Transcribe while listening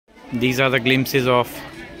These are the glimpses of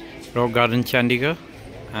Rock Garden Chandigarh,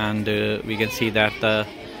 and we can see that the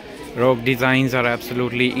rock designs are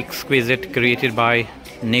absolutely exquisite, created by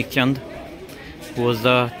Nek Chand, who was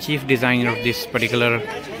the chief designer of this particular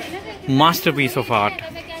masterpiece of art.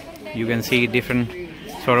 You can see different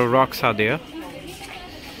sort of rocks are there.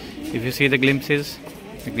 If you see the glimpses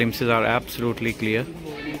are absolutely clear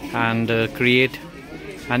and create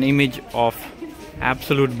an image of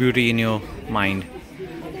absolute beauty in your mind.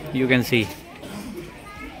 You can see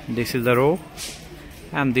this is the row,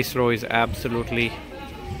 and this row is absolutely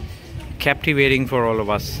captivating for all of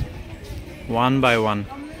us. One by one,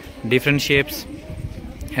 different shapes,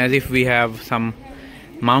 as if we have some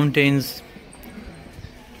mountains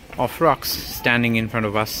of rocks standing in front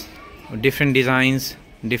of us. Different designs,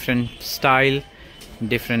 different style,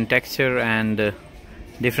 different texture, and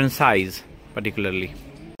different size particularly.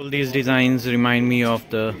 All these designs remind me of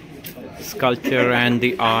the sculpture and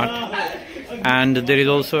the art, and there is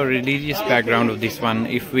also a religious background of this one.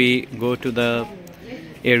 If we go to the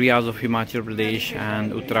areas of Himachal Pradesh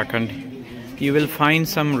and Uttarakhand, you will find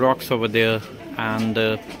some rocks over there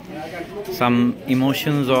and some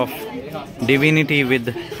emotions of divinity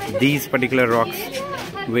with these particular rocks,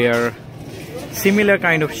 where similar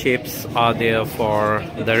kind of shapes are there for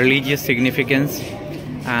the religious significance,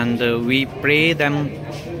 and we pray them,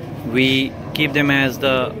 we keep them as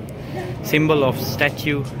the symbol of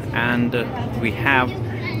statue, and we have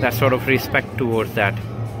that sort of respect towards that.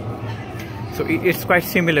 So it's quite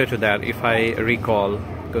similar to that, if I recall,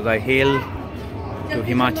 because I hail to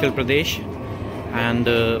Himachal Pradesh, and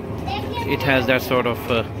it has that sort of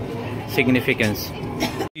significance.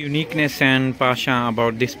 Uniqueness and passion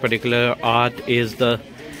about this particular art is the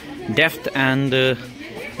depth and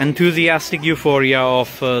enthusiastic euphoria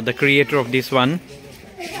of the creator of this one,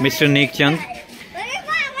 Mr. Nek Chand,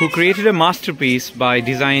 who created a masterpiece by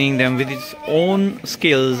designing them with his own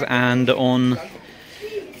skills and own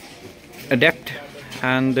adept,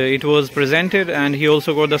 and it was presented, and he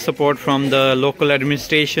also got the support from the local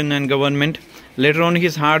administration and government. Later on,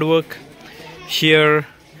 his hard work, sheer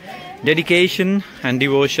dedication and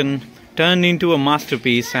devotion turned into a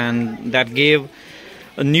masterpiece, and that gave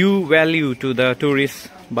a new value to the tourists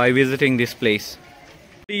by visiting this place.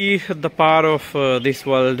 The power of this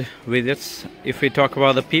world visits, if we talk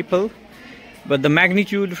about the people, but the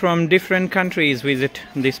magnitude from different countries visit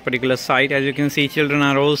this particular site. As you can see, children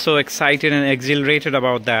are also excited and exhilarated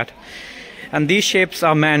about that. And these shapes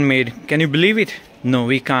are man-made. Can you believe it? No,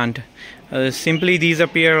 we can't. Simply these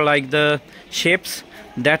appear like the shapes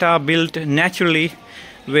that are built naturally,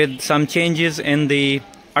 with some changes in the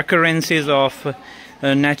occurrences of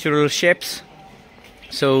natural shapes.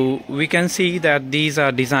 So we can see that these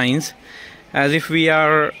are designs as if we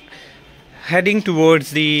are heading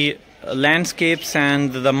towards the landscapes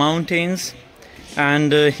and the mountains,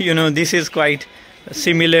 and this is quite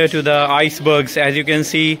similar to the icebergs. As you can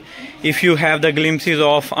see, if you have the glimpses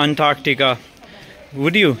of Antarctica,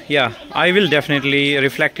 would you? Yeah, I will definitely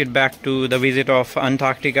reflect it back to the visit of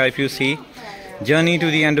Antarctica. If you see Journey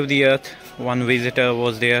to the End of the Earth, one visitor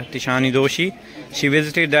was there, Tishani Doshi. She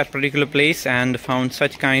visited that particular place and found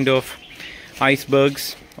such kind of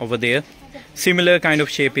icebergs over there. Similar kind of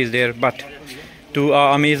shape is there, but to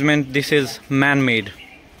our amazement, this is man-made.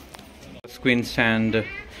 Squints and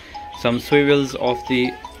some swivels of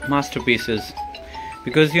the masterpieces,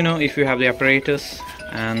 because if you have the apparatus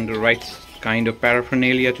and the right kind of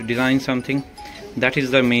paraphernalia to design something, that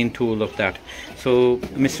is the main tool of that. So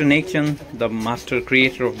Mr. Nek Chand, the master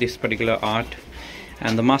creator of this particular art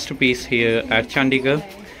and the masterpiece here at Chandigarh,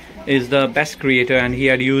 is the best creator, and he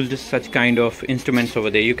had used such kind of instruments over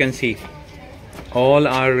there. You can see all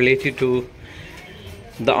are related to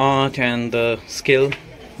the art and the skill.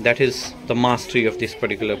 That is the mastery of this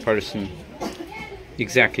particular person.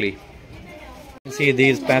 Exactly. You see,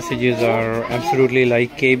 these passages are absolutely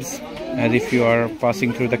like caves, as if you are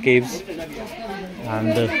passing through the caves,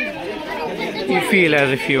 and you feel as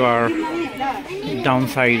if you are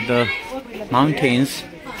downside the mountains.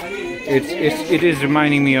 It is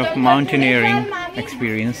reminding me of mountaineering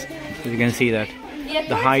experience. As you can see that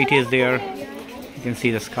the height is there. You can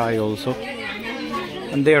see the sky also,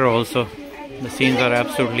 and there also the scenes are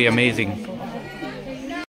absolutely amazing.